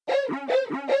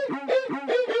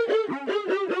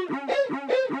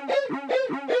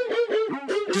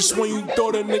Just when you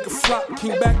thought a nigga flop,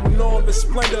 came back with all the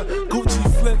splendor.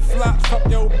 Gucci flip flops, fuck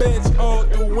your bitch all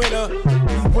the winter.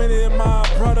 We winning, my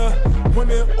brother,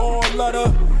 women all love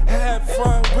her. Had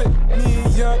fun with me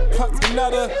and young Puck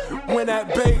another. When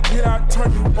that bait hit, I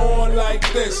turn you on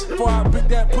like this. Before I beat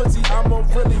that pussy, I'ma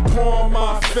really pour on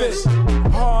my fist.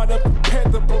 Hard up a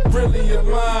panther, but really a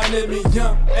line in me.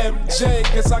 Young MJ,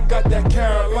 cause I got that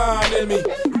Caroline in me.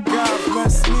 God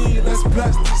bless me, let's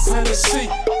bless this Tennessee.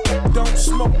 Don't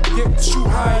smoke, get you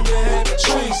high in the head of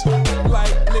trees.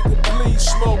 Like nigga, please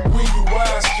smoke weed, you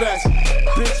wild stress.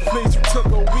 Bitch, please, you took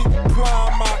a week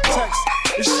applying my text.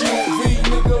 It's UV,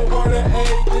 nigga, word of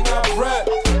everything I rap.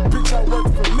 Bitch, I work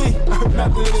for me,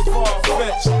 nothing is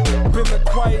far-fetched. Been a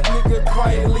quiet nigga,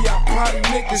 quietly I potty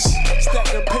niggas.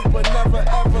 Stacking paper, never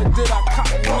ever did I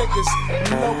cotton niggas.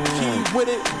 Low key with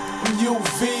it,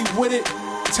 UV with it.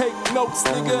 Take notes,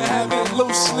 nigga, have it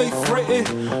loosely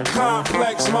written.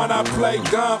 Complex, man, I play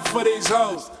dumb for these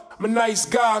hoes. I'm a nice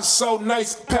guy, so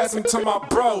nice, pass him to my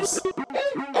bros.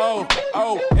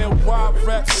 Oh, and why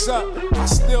raps up? I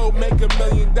still make $1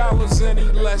 million,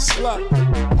 any less luck.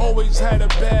 Always had a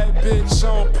bad bitch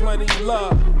on plenty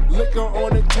love. Liquor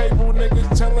on the table, niggas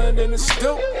chillin' in the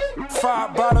stoop.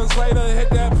 5 bottles later, hit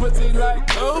that pussy like,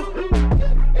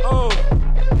 oh,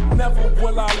 never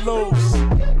will I lose.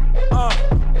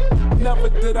 Never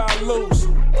did I lose.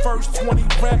 First 20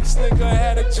 racks, nigga,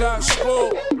 had a job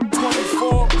school.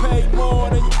 24 pay more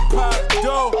than you pop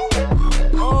dough.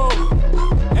 Oh,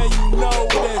 and you know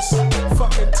this.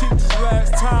 Fucking teachers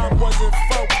last time wasn't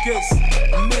focused.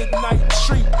 Midnight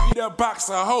treat, eat a box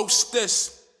of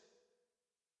Hostess.